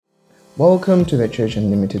Welcome to the Church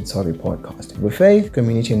Unlimited Sorry podcast, where faith,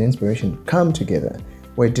 community, and inspiration come together.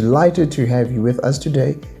 We're delighted to have you with us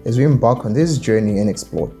today as we embark on this journey and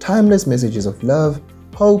explore timeless messages of love,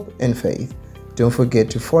 hope, and faith. Don't forget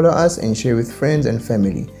to follow us and share with friends and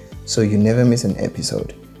family so you never miss an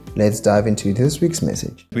episode. Let's dive into this week's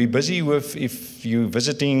message. We're busy with, if you're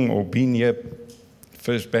visiting or been here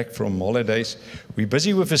first back from holidays, we're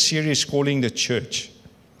busy with a series calling The Church.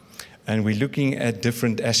 And we're looking at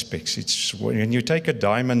different aspects. It's when you take a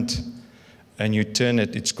diamond and you turn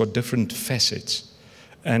it, it's got different facets.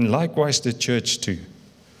 And likewise the church too.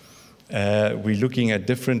 We're looking at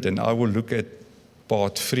different, and I will look at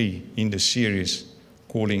part 3 in the series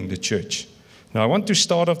calling The Church. Now I want to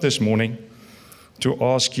start off this morning to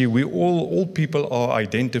ask you, we all people are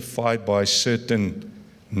identified by certain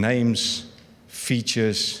names,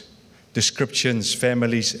 features, descriptions,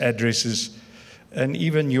 families, addresses, and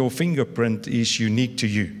even your fingerprint is unique to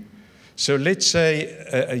you. So let's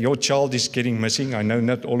say your child is getting missing. I know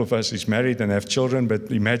not all of us is married and have children,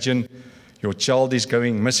 but imagine your child is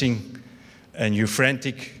going missing and you're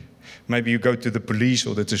frantic. Maybe you go to the police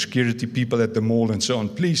or the security people at the mall and so on,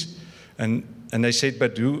 please. And they said,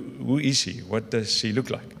 but who is he? What does he look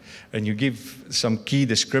like? And you give some key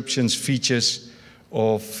descriptions, features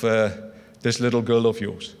of this little girl of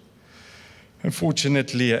yours.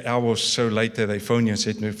 Unfortunately, an hour or so later, they phone you and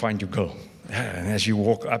said, no, find your girl. And as you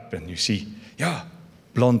walk up and you see,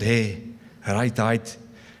 blonde hair, right height.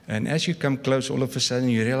 And as you come close, all of a sudden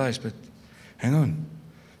you realize, but hang on,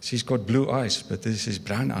 she's got blue eyes, but this is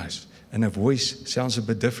brown eyes. And her voice sounds a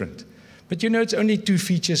bit different. But you know, it's only 2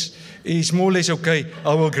 features. It's more or less okay,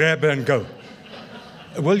 I will grab her and go.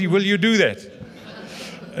 Will you do that?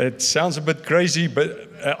 It sounds a bit crazy, but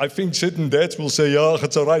I think certain dads will say, yeah,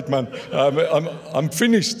 it's all right, man. I'm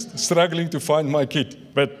finished struggling to find my kid.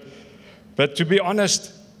 But to be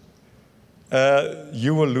honest,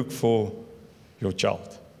 you will look for your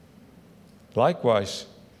child. Likewise,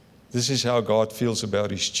 this is how God feels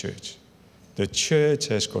about His church. The church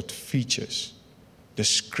has got features,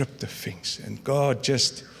 descriptive things. And God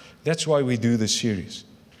that's why we do this series.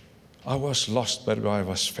 I was lost, but I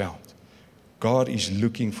was found. God is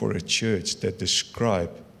looking for a church that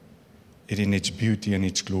describe it in its beauty and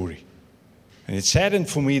its glory. And it's saddened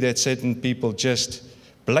for me that certain people just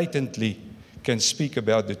blatantly can speak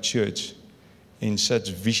about the church in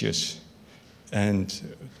such vicious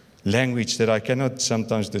and language that I cannot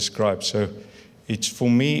sometimes describe. So it's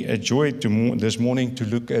for me a joy this morning to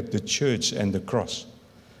look at the church and the cross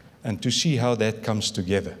and to see how that comes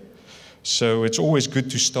together. So it's always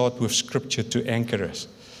good to start with scripture to anchor us.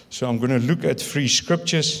 So I'm going to look at 3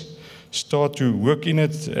 scriptures, start to work in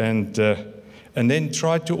it, and then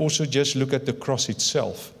try to also just look at the cross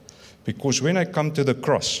itself. Because when I come to the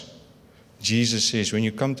cross, Jesus says, when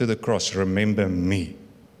you come to the cross, remember me.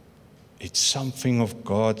 It's something of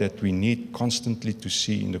God that we need constantly to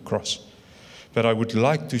see in the cross. But I would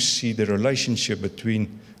like to see the relationship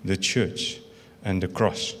between the church and the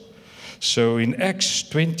cross. So in Acts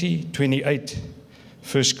 20:28,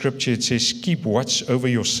 first scripture, it says, keep watch over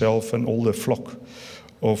yourself and all the flock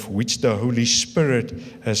of which the Holy Spirit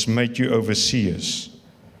has made you overseers,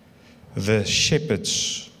 the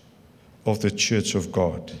shepherds of the church of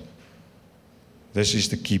God. This is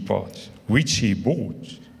the key part, which He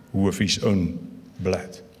bought with His own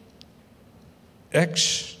blood.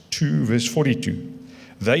 Acts 2 verse 42,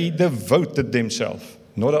 they devoted themselves,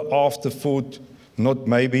 not an afterthought, not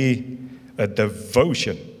maybe a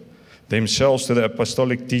devotion, themselves to the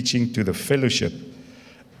apostolic teaching, to the fellowship,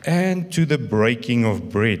 and to the breaking of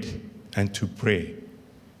bread, and to prayer.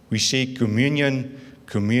 We see communion.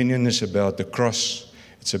 Communion is about the cross.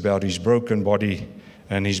 It's about His broken body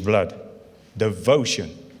and His blood.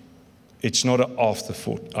 Devotion. It's not an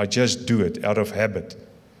afterthought. I just do it out of habit.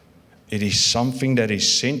 It is something that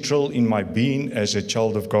is central in my being as a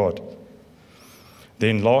child of God.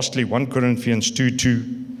 Then lastly, 1 Corinthians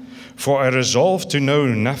 2:2, for I resolved to know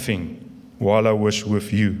nothing while I was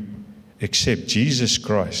with you, except Jesus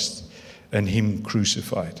Christ and Him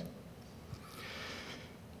crucified.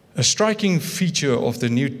 A striking feature of the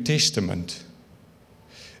New Testament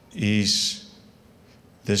is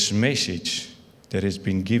this message that has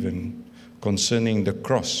been given concerning the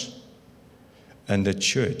cross and the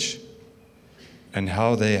church and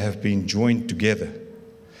how they have been joined together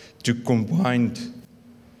to combine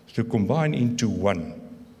into one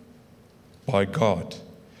by God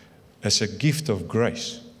as a gift of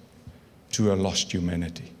grace to a lost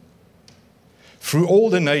humanity. Through all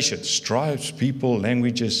the nations, tribes, people,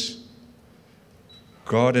 languages,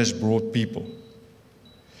 God has brought people.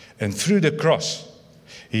 And through the cross,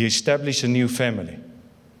 He established a new family.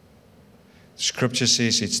 Scripture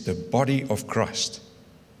says it's the body of Christ,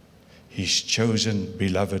 His chosen,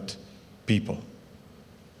 beloved people.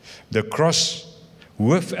 The cross,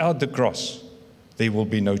 without the cross, there will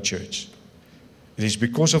be no church. It is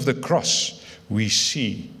because of the cross we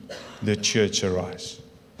see the church arise.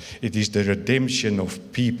 It is the redemption of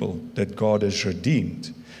people that God has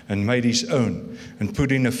redeemed and made His own and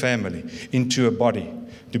put in a family, into a body,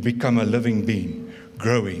 to become a living being,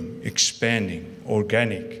 growing, expanding,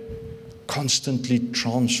 organic, constantly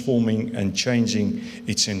transforming and changing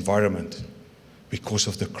its environment because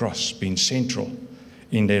of the cross being central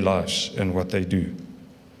in their lives and what they do.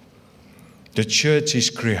 The church is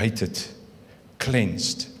created,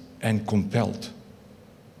 cleansed, and compelled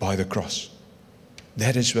by the cross.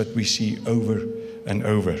 That is what we see over and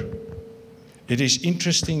over. It is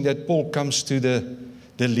interesting that Paul comes to the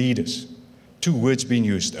leaders. Two words being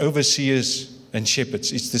used, overseers and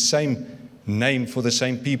shepherds. It's the same name for the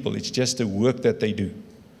same people. It's just the work that they do.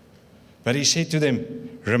 But he said to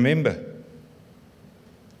them, remember,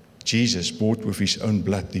 Jesus bought with His own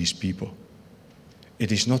blood these people.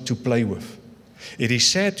 It is not to play with. It is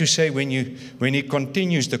sad to say when he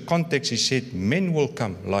continues the context, he said, men will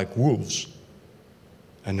come like wolves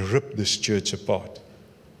and rip this church apart.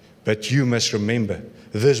 But you must remember,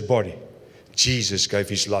 this body, Jesus gave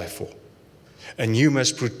His life for. And you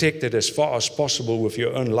must protect it as far as possible with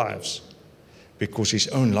your own lives, because His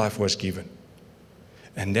own life was given.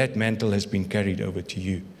 And that mantle has been carried over to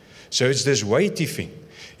you. So it's this weighty thing.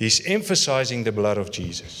 He's emphasizing the blood of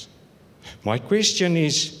Jesus. My question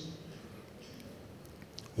is,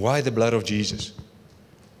 why the blood of Jesus?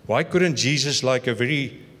 Why couldn't Jesus, like a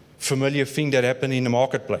very familiar thing that happened in the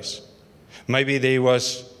marketplace? Maybe there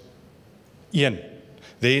was Ian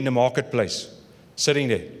there in the marketplace, sitting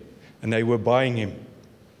there, and they were buying him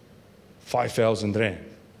 5,000 rand,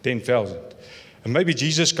 10,000. And maybe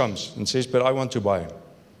Jesus comes and says, but I want to buy him.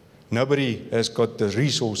 Nobody has got the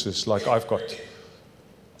resources like I've got.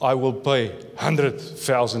 I will pay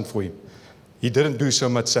 100,000 for him. He didn't do so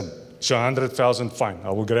much sin. So 100,000, fine, I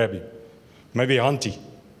will grab him. Maybe Hunty,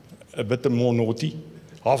 a bit more naughty,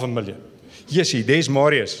 500,000. Yes, there's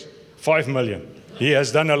Marius, 5 million. He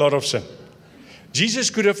has done a lot of sin. Jesus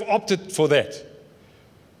could have opted for that.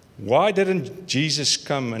 Why didn't Jesus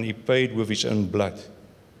come and He paid with His own blood?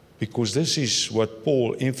 Because this is what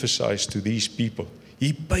Paul emphasized to these people.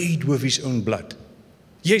 He paid with His own blood.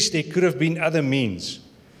 Yes, there could have been other means,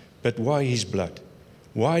 but why His blood?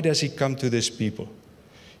 Why does He come to these people?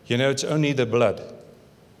 You know, it's only the blood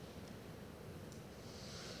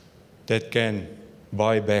that can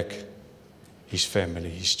buy back His family,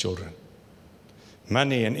 His children.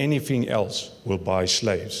 Money and anything else will buy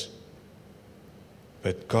slaves.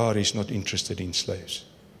 But God is not interested in slaves.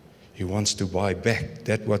 He wants to buy back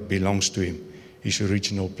that what belongs to Him, His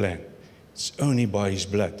original plan. It's only by His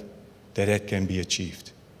blood that can be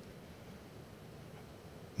achieved.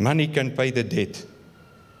 Money can pay the debt,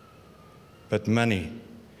 but money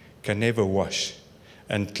can never wash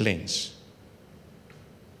and cleanse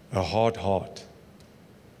a hard heart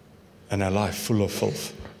and a life full of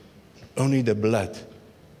filth. Only the blood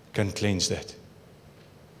can cleanse that.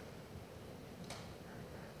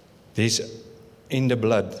 There's in the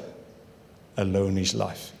blood alone is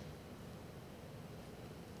life.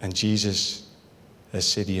 And Jesus has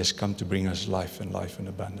said He has come to bring us life and life in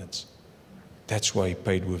abundance. That's why He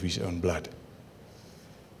paid with His own blood.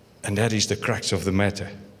 And that is the crux of the matter.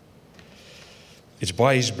 It's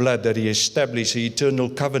by His blood that He established an eternal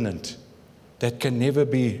covenant that can never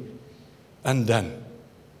be undone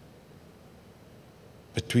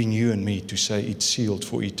between you and me, to say it's sealed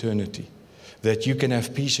for eternity. That you can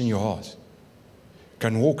have peace in your heart.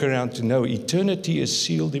 Can walk around to know eternity is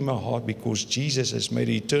sealed in my heart because Jesus has made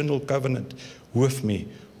an eternal covenant with me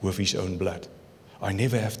with His own blood. I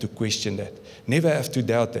never have to question that. Never have to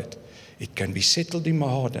doubt that. It can be settled in my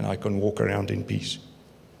heart and I can walk around in peace.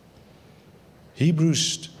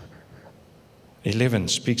 Hebrews 11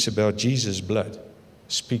 speaks about Jesus' blood,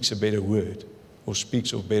 speaks a better word, or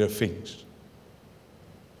speaks of better things.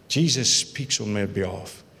 Jesus speaks on my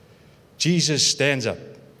behalf. Jesus stands up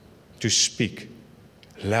to speak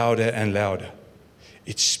louder and louder.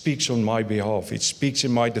 It speaks on my behalf. It speaks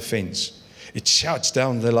in my defense. It shouts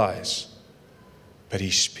down the lies. But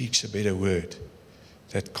He speaks a better word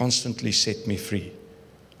that constantly set me free,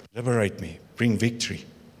 liberate me, bring victory.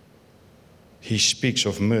 He speaks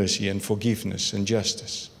of mercy and forgiveness and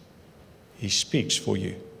justice. He speaks for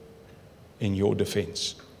you in your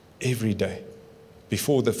defense every day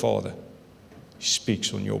before the Father. He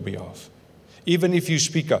speaks on your behalf. Even if you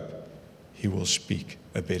speak up, He will speak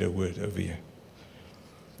a better word over you.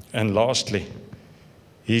 And lastly,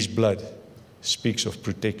 His blood speaks of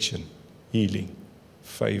protection, healing,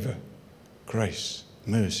 favor, grace,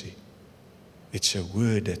 mercy. It's a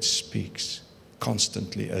word that speaks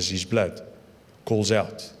constantly as his blood calls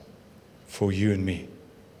out for you and me.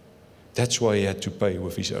 That's why he had to pay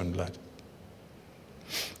with his own blood.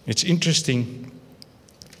 It's interesting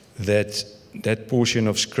that portion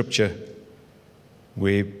of scripture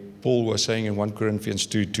where Paul was saying in 1 Corinthians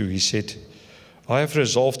 2:2, he said, I have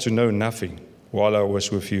resolved to know nothing while I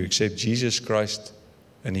was with you except Jesus Christ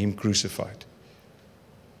and him crucified.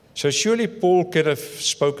 So surely Paul could have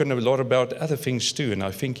spoken a lot about other things too, and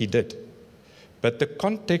I think he did. But the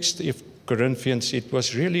context of Corinthians, it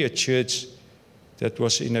was really a church that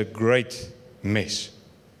was in a great mess.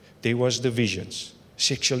 There was divisions,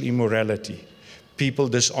 sexual immorality, people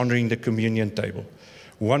dishonoring the communion table.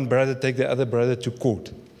 One brother take the other brother to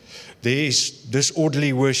court. There is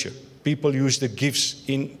disorderly worship. People use the gifts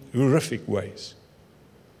in horrific ways.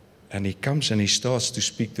 And he comes and he starts to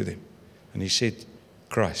speak to them. And he said,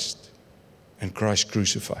 Christ and Christ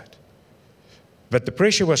crucified. But the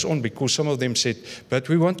pressure was on because some of them said, but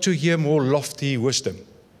we want to hear more lofty wisdom.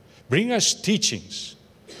 Bring us teachings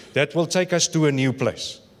that will take us to a new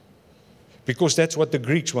place. Because that's what the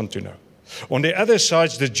Greeks want to know. On the other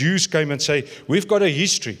side, the Jews came and say, we've got a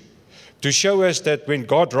history to show us that when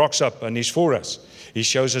God rocks up and is for us, he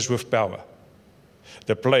shows us with power.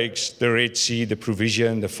 The plagues, the Red Sea, the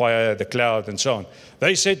provision, the fire, the cloud, and so on.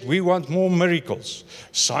 They said, we want more miracles,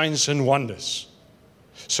 signs and wonders.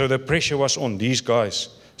 So the pressure was on these guys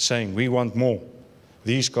saying, we want more.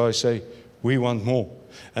 These guys say, we want more.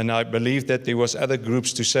 And I believe that there was other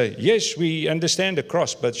groups to say, yes, we understand the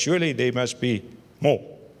cross, but surely there must be more.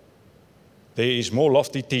 There is more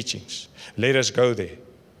lofty teachings. Let us go there.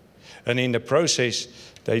 And in the process,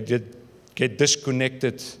 they did get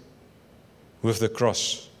disconnected with the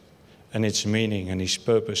cross and its meaning and its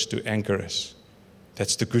purpose to anchor us.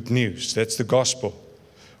 That's the good news. That's the gospel.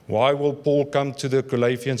 Why will Paul come to the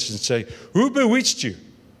Galatians and say, who bewitched you?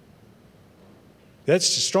 That's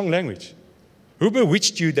strong language. Who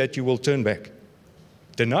bewitched you that you will turn back?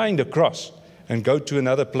 Denying the cross and go to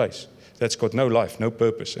another place that's got no life, no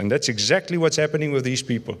purpose. And that's exactly what's happening with these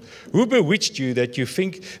people. Who bewitched you that you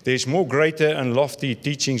think there's more greater and lofty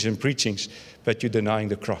teachings and preachings, but you're denying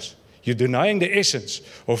the cross? You're denying the essence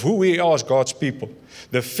of who we are as God's people.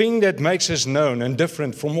 The thing that makes us known and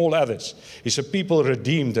different from all others is a people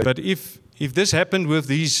redeemed. But if this happened with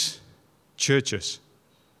these churches,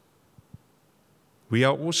 we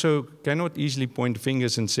are also cannot easily point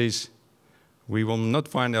fingers and says, we will not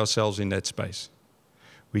find ourselves in that space.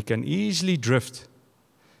 We can easily drift,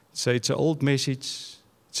 say it's an old message,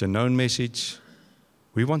 it's a known message.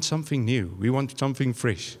 We want something new. We want something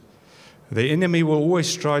fresh. The enemy will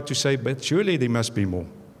always try to say, but surely there must be more.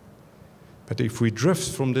 But if we drift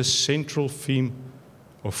from this central theme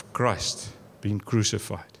of Christ being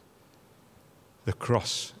crucified, the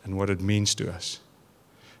cross and what it means to us,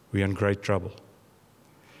 we are in great trouble.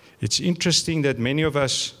 It's interesting that many of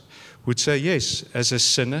us would say, yes, as a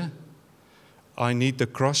sinner, I need the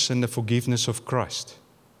cross and the forgiveness of Christ.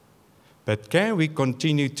 But can we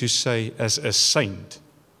continue to say, as a saint,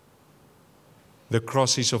 the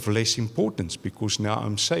cross is of less importance because now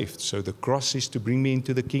I'm saved. So the cross is to bring me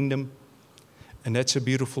into the kingdom, and that's a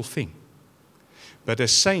beautiful thing. But a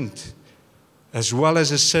saint, as well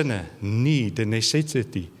as a sinner, need the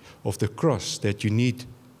necessity of the cross, that you need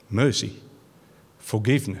mercy,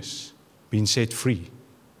 forgiveness, being set free.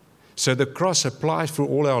 So the cross applies for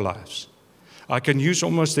all our lives. I can use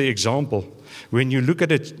almost the example. When you look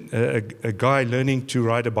at a guy learning to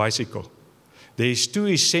ride a bicycle, there's two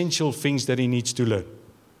essential things that he needs to learn.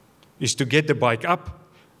 Is to get the bike up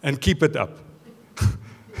and keep it up.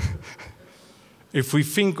 If we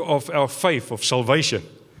think of our faith, of salvation,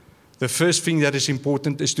 the first thing that is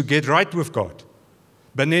important is to get right with God.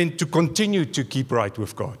 But then to continue to keep right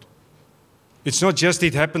with God. It's not just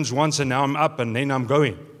it happens once and now I'm up and then I'm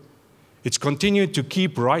going. It's continue to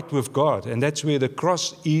keep right with God. And that's where the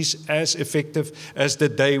cross is as effective as the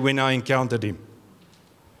day when I encountered Him.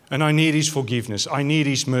 And I need His forgiveness. I need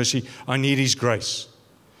His mercy. I need His grace.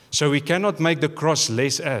 So we cannot make the cross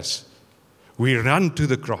less as. We run to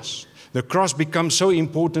the cross. The cross becomes so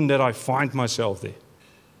important that I find myself there.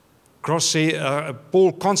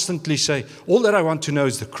 Paul constantly say, all that I want to know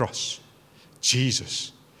is the cross.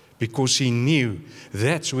 Jesus. Because he knew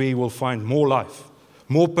that's where he will find more life,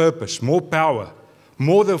 more purpose, more power,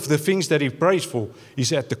 more of the things that he prays for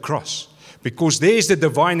is at the cross. Because there's the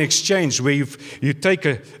divine exchange where you take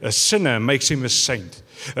a sinner and makes him a saint,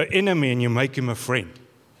 an enemy and you make him a friend.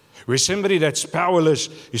 Where somebody that's powerless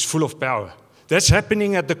is full of power. That's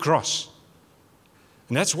happening at the cross.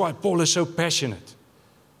 And that's why Paul is so passionate.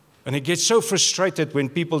 And he gets so frustrated when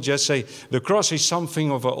people just say, the cross is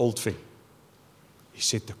something of an old thing. He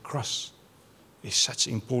said, the cross is such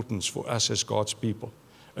importance for us as God's people.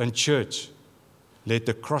 And church, let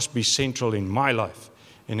the cross be central in my life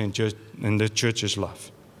and in the church's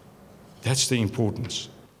life. That's the importance.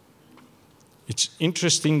 It's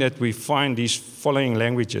interesting that we find these following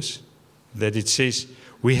languages, that it says,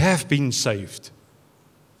 we have been saved.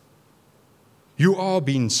 You are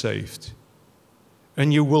being saved.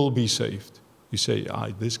 And you will be saved. You say,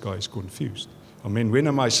 this guy is confused. I mean, when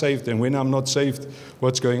am I saved and when I'm not saved,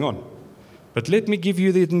 what's going on? But let me give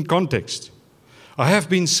you that in context. I have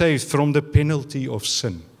been saved from the penalty of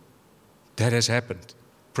sin. That has happened.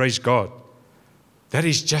 Praise God. That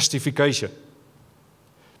is justification.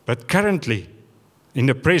 But currently, in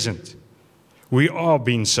the present, we are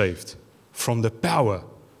being saved from the power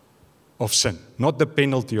of sin. Not the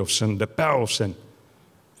penalty of sin, the power of sin.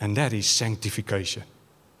 And that is sanctification.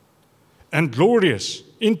 And glorious,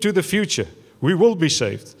 into the future, we will be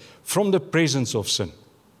saved from the presence of sin.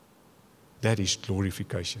 That is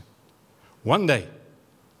glorification. One day,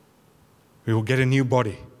 we will get a new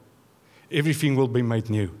body. Everything will be made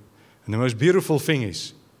new. And the most beautiful thing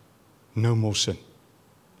is, no more sin.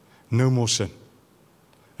 No more sin.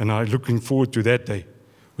 And I'm looking forward to that day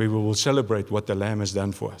where we will celebrate what the Lamb has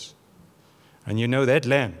done for us. And you know that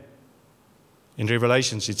Lamb, in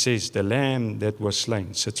Revelations it says, the Lamb that was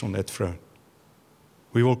slain sits on that throne.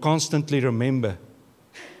 We will constantly remember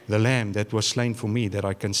the Lamb that was slain for me, that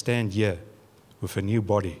I can stand here with a new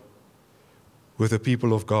body, with the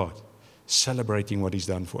people of God, celebrating what He's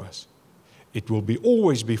done for us. It will be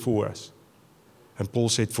always before us. And Paul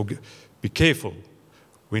said, be careful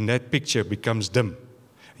when that picture becomes dim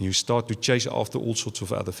and you start to chase after all sorts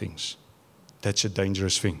of other things. That's a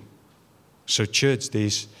dangerous thing. So church,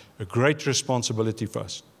 there's a great responsibility for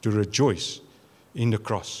us to rejoice in the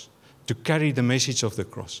cross, to carry the message of the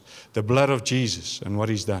cross, the blood of Jesus and what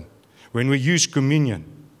He's done. When we use communion,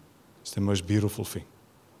 it's the most beautiful thing.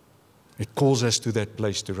 It calls us to that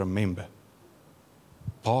place to remember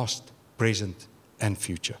past, present, and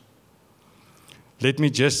future. Let me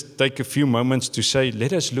just take a few moments to say,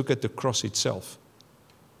 let us look at the cross itself.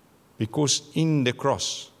 Because in the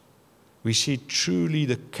cross, we see truly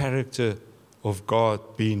the character of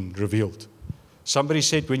God being revealed. Somebody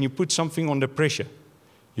said, when you put something under pressure,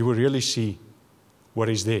 you will really see what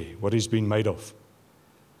is there, what is being made of.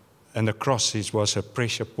 And the cross was a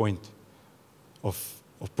pressure point of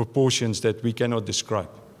proportions that we cannot describe.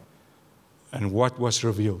 And what was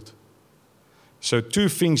revealed. So two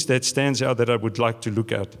things that stands out that I would like to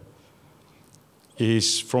look at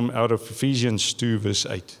is from out of Ephesians 2 verse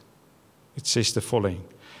 8. It says the following,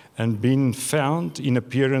 and being found in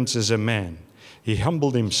appearance as a man, He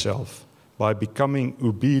humbled Himself by becoming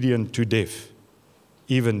obedient to death,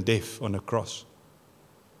 even death on a cross.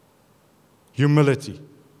 Humility.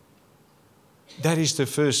 That is the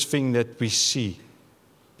first thing that we see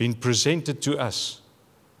being presented to us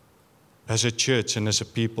as a church and as a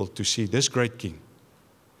people, to see this great King.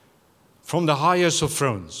 From the highest of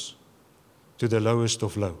thrones to the lowest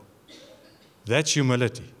of low. That's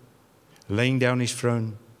humility. Laying down His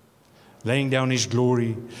throne, laying down His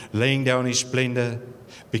glory, laying down His splendor,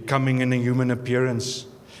 becoming in a human appearance.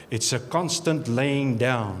 It's a constant laying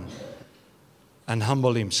down and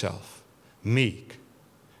humble Himself, meek,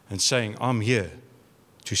 and saying, I'm here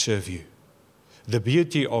to serve you. The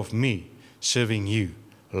beauty of me serving you,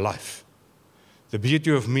 life. The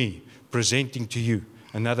beauty of me presenting to you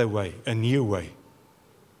another way, a new way.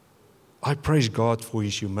 I praise God for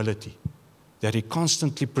His humility that He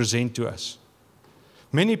constantly presents to us.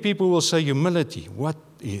 Many people will say humility, what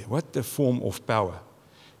a form of power.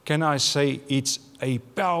 Can I say it's a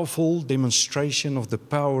powerful demonstration of the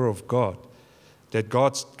power of God, that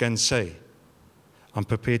God can say, I'm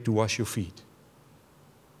prepared to wash your feet.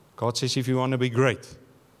 God says if you want to be great,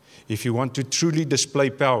 if you want to truly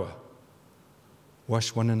display power,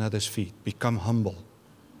 wash one another's feet. Become humble.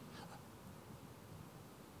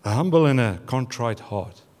 A humble and a contrite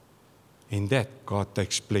heart. In that, God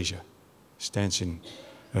takes pleasure. Stands in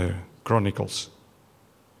Chronicles.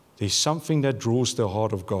 There's something that draws the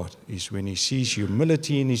heart of God, is when He sees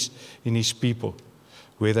humility in His people,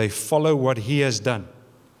 where they follow what He has done.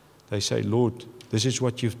 They say, Lord, this is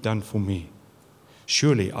what you've done for me.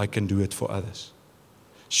 Surely I can do it for others.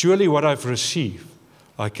 Surely what I've received,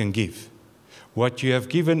 I can give. What you have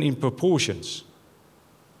given in proportions,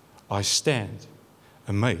 I stand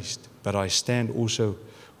amazed, but I stand also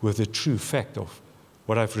with the true fact of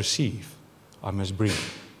what I've received, I must bring.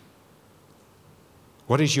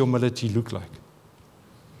 What does humility look like?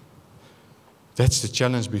 That's the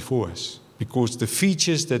challenge before us. Because the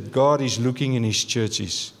features that God is looking in His church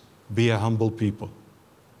is, be a humble people.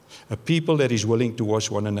 A people that is willing to wash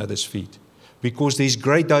one another's feet. Because there's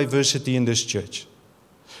great diversity in this church.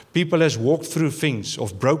 People has walked through things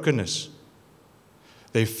of brokenness.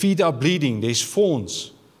 Their feet are bleeding. There's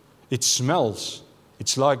thorns. It smells.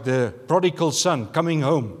 It's like the prodigal son coming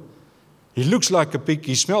home. He looks like a pig.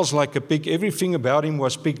 He smells like a pig. Everything about him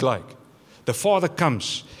was pig-like. The father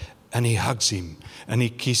comes and he hugs him and he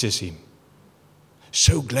kisses him.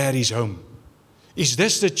 So glad he's home. Is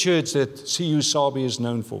this the church that CU Sabi is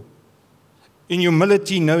known for? In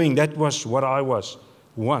humility, knowing that was what I was.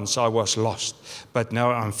 Once I was lost, but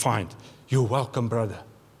now I'm fine. You're welcome, brother,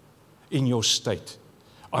 in your state.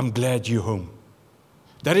 I'm glad you're home.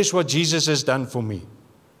 That is what Jesus has done for me.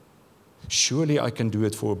 Surely I can do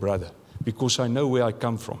it for a brother because I know where I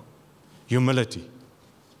come from. Humility.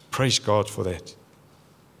 Praise God for that.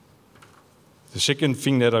 The second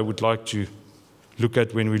thing that I would like to look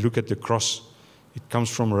at when we look at the cross, it comes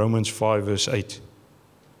from Romans 5 verse 8.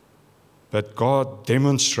 But God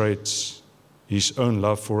demonstrates His own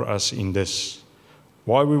love for us in this.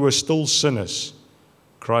 While we were still sinners,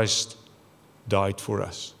 Christ died for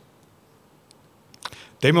us.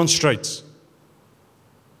 Demonstrates.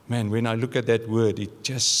 Man, when I look at that word, it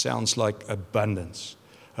just sounds like abundance,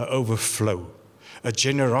 an overflow, a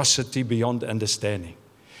generosity beyond understanding.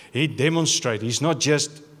 He demonstrates. He's not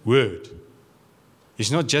just word.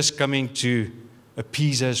 He's not just coming to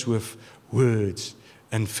appease us with words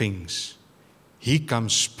and things. He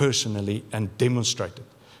comes personally and demonstrates it.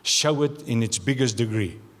 Show it in its biggest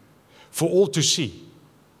degree for all to see,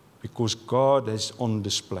 because God is on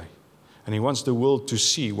display. And He wants the world to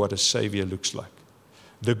see what a Savior looks like.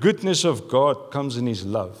 The goodness of God comes in His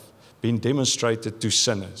love, being demonstrated to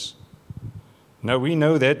sinners. Now we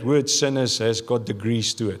know that word sinners has got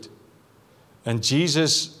degrees to it. And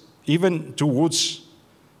Jesus, even towards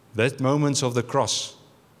that moments of the cross,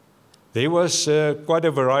 there was quite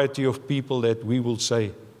a variety of people that we will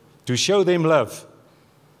say, to show them love.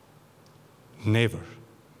 Never.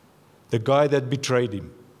 The guy that betrayed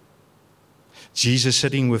Him. Jesus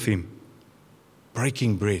sitting with Him,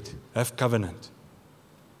 breaking bread, have covenant.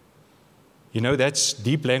 You know, that's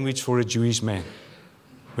deep language for a Jewish man.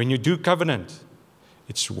 When you do covenant,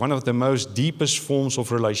 it's one of the most deepest forms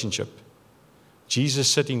of relationship. Jesus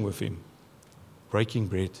sitting with Him, breaking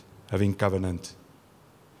bread, having covenant,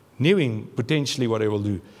 knowing potentially what He will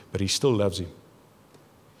do, but He still loves Him.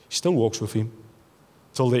 He still walks with Him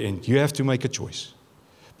till the end. You have to make a choice.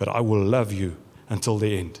 But I will love you until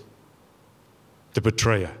the end. The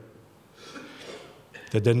betrayer,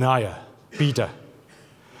 the denier, Peter,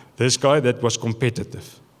 this guy that was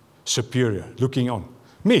competitive, superior, looking on.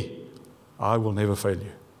 Me, I will never fail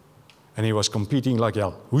you. And he was competing like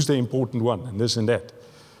hell. Who's the important one? And this and that.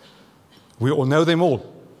 We all know them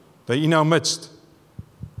all. They're in our midst.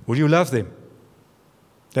 Will you love them?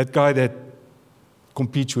 That guy that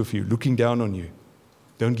competes with you, looking down on you,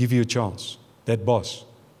 don't give you a chance. That boss.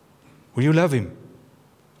 Will you love him?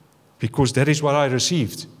 Because that is what I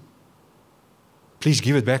received. Please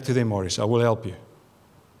give it back to them, Morris. I will help you.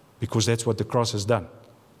 Because that's what the cross has done.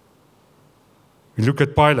 We look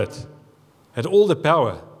at Pilate. Had all the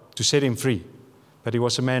power to set him free. But he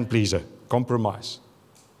was a man pleaser. Compromise.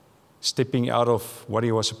 Stepping out of what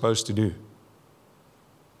he was supposed to do.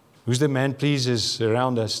 Who's the man pleasers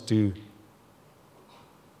around us to?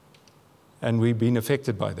 And we've been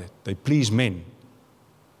affected by that. They please men.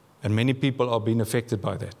 And many people are being affected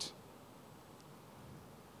by that.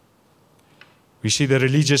 We see the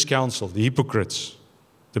religious council, the hypocrites,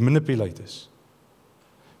 the manipulators.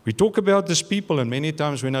 We talk about these people, and many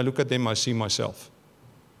times when I look at them, I see myself.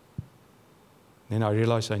 Then I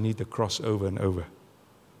realize I need to cross over and over.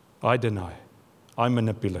 I deny. I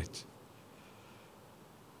manipulate.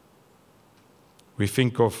 We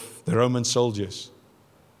think of the Roman soldiers,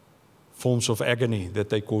 forms of agony that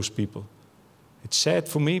they cause people. It's sad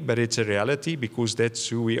for me, but it's a reality because that's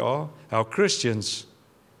who we are. Our Christians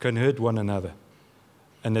can hurt one another.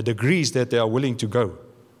 And the degrees that they are willing to go.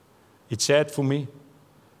 It's sad for me,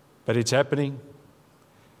 but it's happening.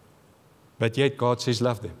 But yet God says,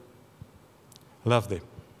 love them. Love them.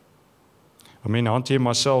 I mean, Auntie and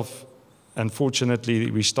myself,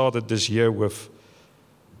 unfortunately, we started this year with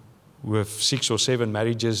 6 or 7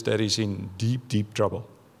 marriages that is in deep, deep trouble.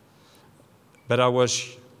 But I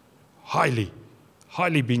was highly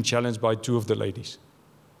being challenged by 2 of the ladies.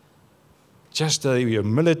 Just their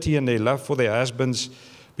humility and their love for their husbands,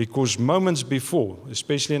 because moments before,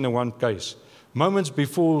 especially in the one case, moments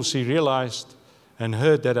before she realized and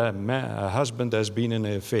heard that her husband has been in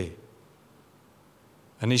an affair.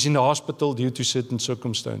 And he's in the hospital due to certain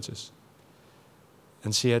circumstances.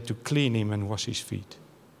 And she had to clean him and wash his feet.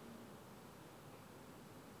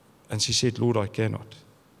 And she said, Lord, I cannot.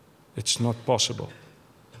 It's not possible.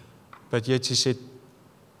 But yet she said,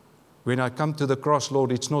 when I come to the cross,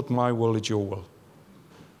 Lord, it's not my will, it's your will.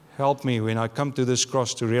 Help me when I come to this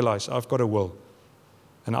cross to realize I've got a will.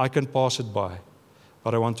 And I can pass it by,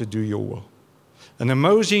 but I want to do your will. An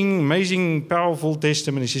amazing, powerful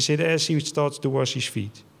testimony. She said, as he starts to wash his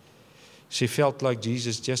feet, she felt like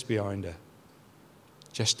Jesus just behind her,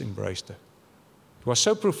 just embraced her. It was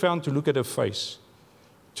so profound to look at her face,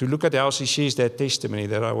 to look at how she shares that testimony,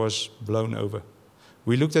 that I was blown over.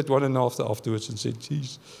 We looked at one another afterwards and said,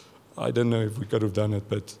 geez, I don't know if we could have done it,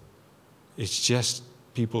 but it's just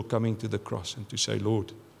people coming to the cross and to say,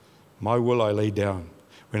 Lord, my will I lay down.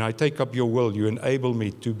 When I take up your will, you enable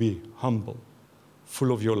me to be humble,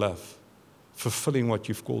 full of your love, fulfilling what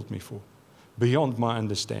you've called me for, beyond my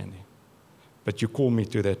understanding. But you call me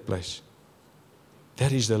to that place.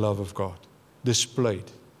 That is the love of God, displayed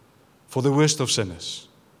for the worst of sinners,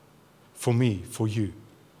 for me, for you,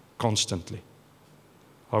 constantly.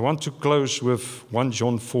 I want to close with 1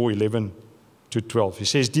 John 4:11-12. He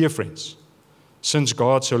says, dear friends, since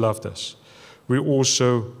God so loved us, we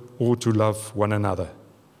also ought to love one another.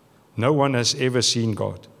 No one has ever seen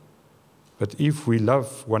God. But if we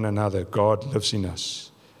love one another, God lives in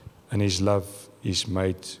us, and his love is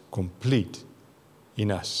made complete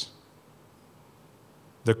in us.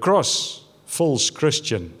 The cross fills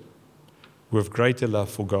Christian with greater love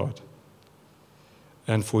for God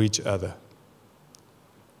and for each other.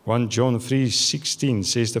 1 John 3:16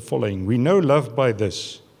 says the following, we know love by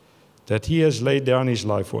this, that he has laid down his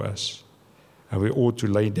life for us, and we ought to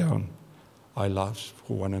lay down our lives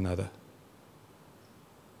for one another.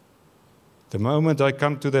 The moment I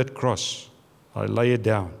come to that cross, I lay it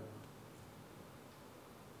down.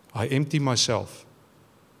 I empty myself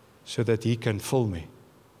so that he can fill me.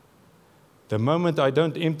 The moment I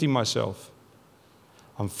don't empty myself,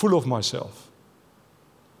 I'm full of myself,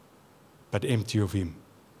 but empty of him.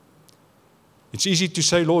 It's easy to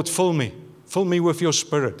say, Lord, fill me with your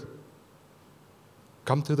spirit.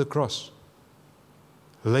 Come to the cross.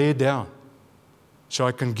 Lay it down so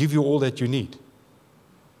I can give you all that you need.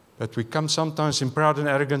 But we come sometimes in pride and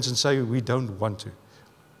arrogance and say we don't want to.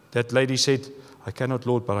 That lady said, I cannot,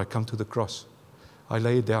 Lord, but I come to the cross. I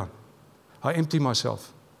lay it down. I empty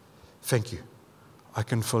myself. Thank you. I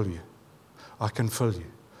can fill you. I can fill you.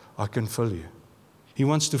 I can fill you. He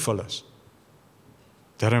wants to fill us.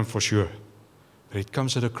 That I'm for sure. But it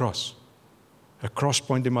comes at a cross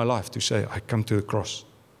point in my life to say, I come to the cross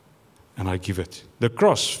and I give it. The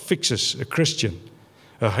cross fixes a Christian,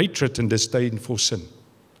 a hatred and disdain for sin.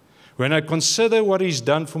 When I consider what he's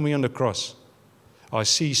done for me on the cross, I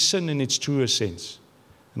see sin in its truest sense,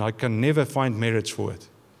 and I can never find merits for it.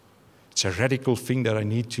 It's a radical thing that I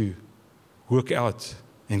need to work out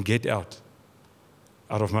and get out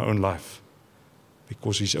of my own life,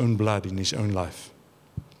 because his own blood in his own life.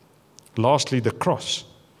 Lastly, the cross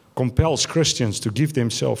compels Christians to give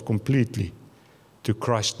themselves completely to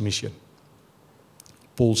Christ's mission.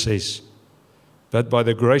 Paul says, that by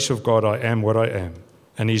the grace of God I am what I am,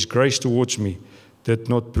 and his grace towards me did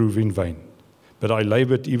not prove in vain. But I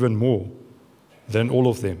labored even more than all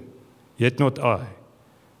of them. Yet not I,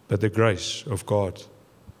 but the grace of God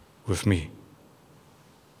with me.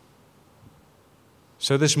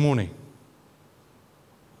 So this morning,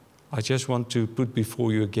 I just want to put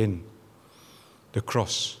before you again the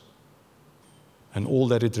cross and all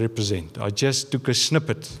that it represents. I just took a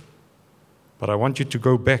snippet, but I want you to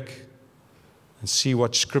go back and see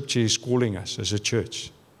what Scripture is calling us as a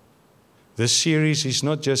church. This series is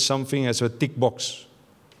not just something as a tick box.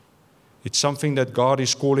 It's something that God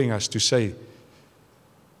is calling us to say,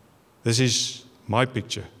 this is my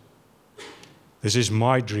picture. This is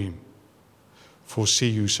my dream for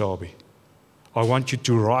CU Sabi. I want you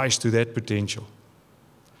to rise to that potential.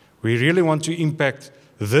 We really want to impact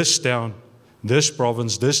this town, this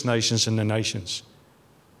province, this nations, and the nations.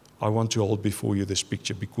 I want to hold before you this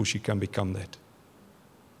picture because you can become that.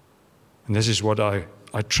 And this is what I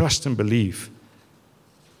trust and believe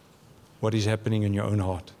what is happening in your own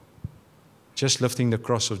heart. Just lifting the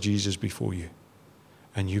cross of Jesus before you,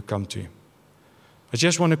 and you come to him. I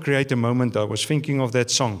just want to create a moment. I was thinking of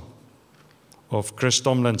that song of Chris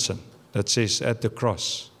Tomlinson that says, at the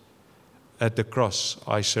cross,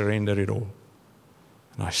 I surrender it all.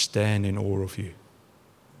 And I stand in awe of you.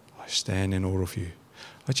 I stand in awe of you.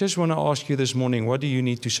 I just want to ask you this morning, what do you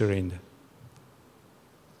need to surrender?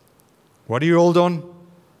 What do you hold on?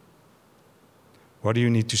 What do you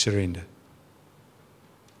need to surrender?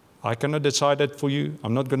 I cannot decide that for you.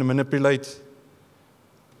 I'm not going to manipulate.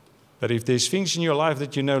 But if there's things in your life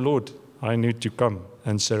that you know, Lord, I need to come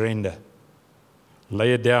and surrender.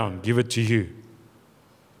 Lay it down, give it to you.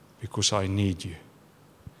 Because I need you.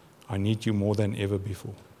 I need you more than ever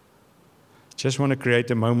before. Just want to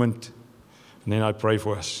create a moment, and then I pray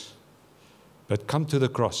for us. But come to the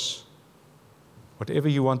cross. Whatever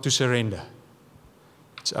you want to surrender,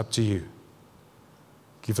 it's up to you.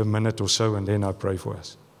 Give a minute or so, and then I pray for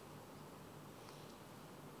us.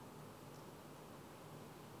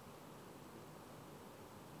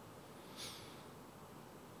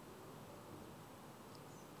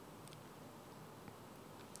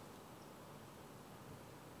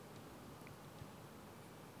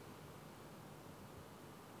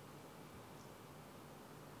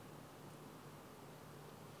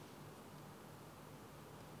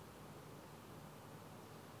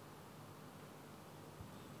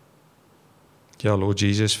 Yeah, Lord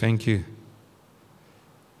Jesus, thank you.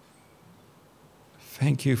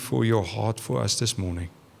 Thank you for your heart for us this morning.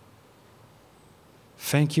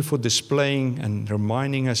 Thank you for displaying and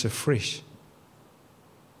reminding us afresh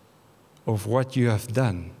of what you have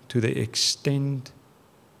done to the extent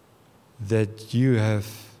that you have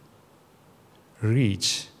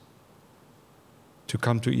reached to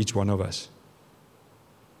come to each one of us.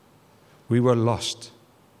 We were lost,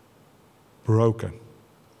 broken,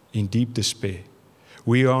 in deep despair.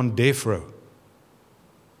 We are on death row.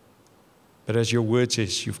 But as your word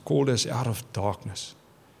says, you've called us out of darkness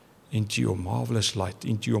into your marvelous light,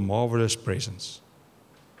 into your marvelous presence.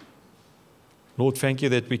 Lord, thank you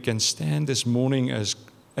that we can stand this morning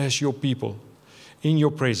as your people in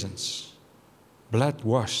your presence, blood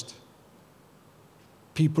washed,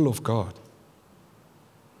 people of God.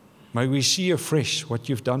 May we see afresh what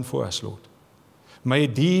you've done for us, Lord. May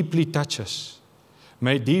it deeply touch us.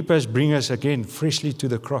 May deepest bring us again freshly to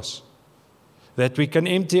the cross, that we can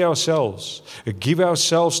empty ourselves, give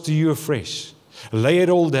ourselves to you afresh, lay it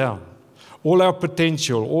all down, all our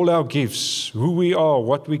potential, all our gifts, who we are,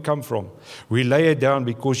 what we come from. We lay it down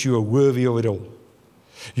because you are worthy of it all.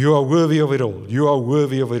 You are worthy of it all. You are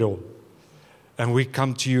worthy of it all. And we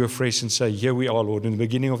come to you afresh and say, here we are, Lord, in the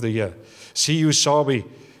beginning of the year. See you, Sabi.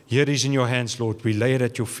 Here it is in your hands, Lord. We lay it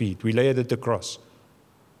at your feet. We lay it at the cross.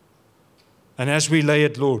 And as we lay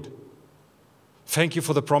it, Lord, thank you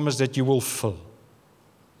for the promise that you will fill.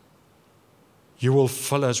 You will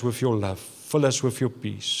fill us with your love, fill us with your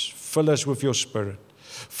peace, fill us with your spirit,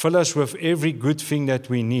 fill us with every good thing that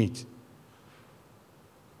we need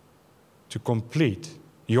to complete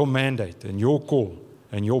your mandate and your call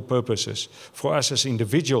and your purposes for us as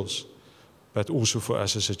individuals, but also for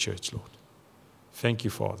us as a church, Lord. Thank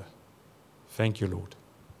you, Father. Thank you, Lord.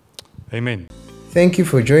 Amen. Thank you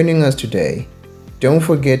for joining us today. Don't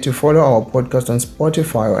forget to follow our podcast on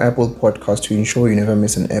Spotify or Apple Podcasts to ensure you never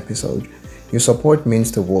miss an episode. Your support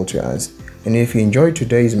means the world to us. And if you enjoyed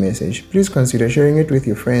today's message, please consider sharing it with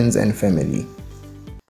your friends and family.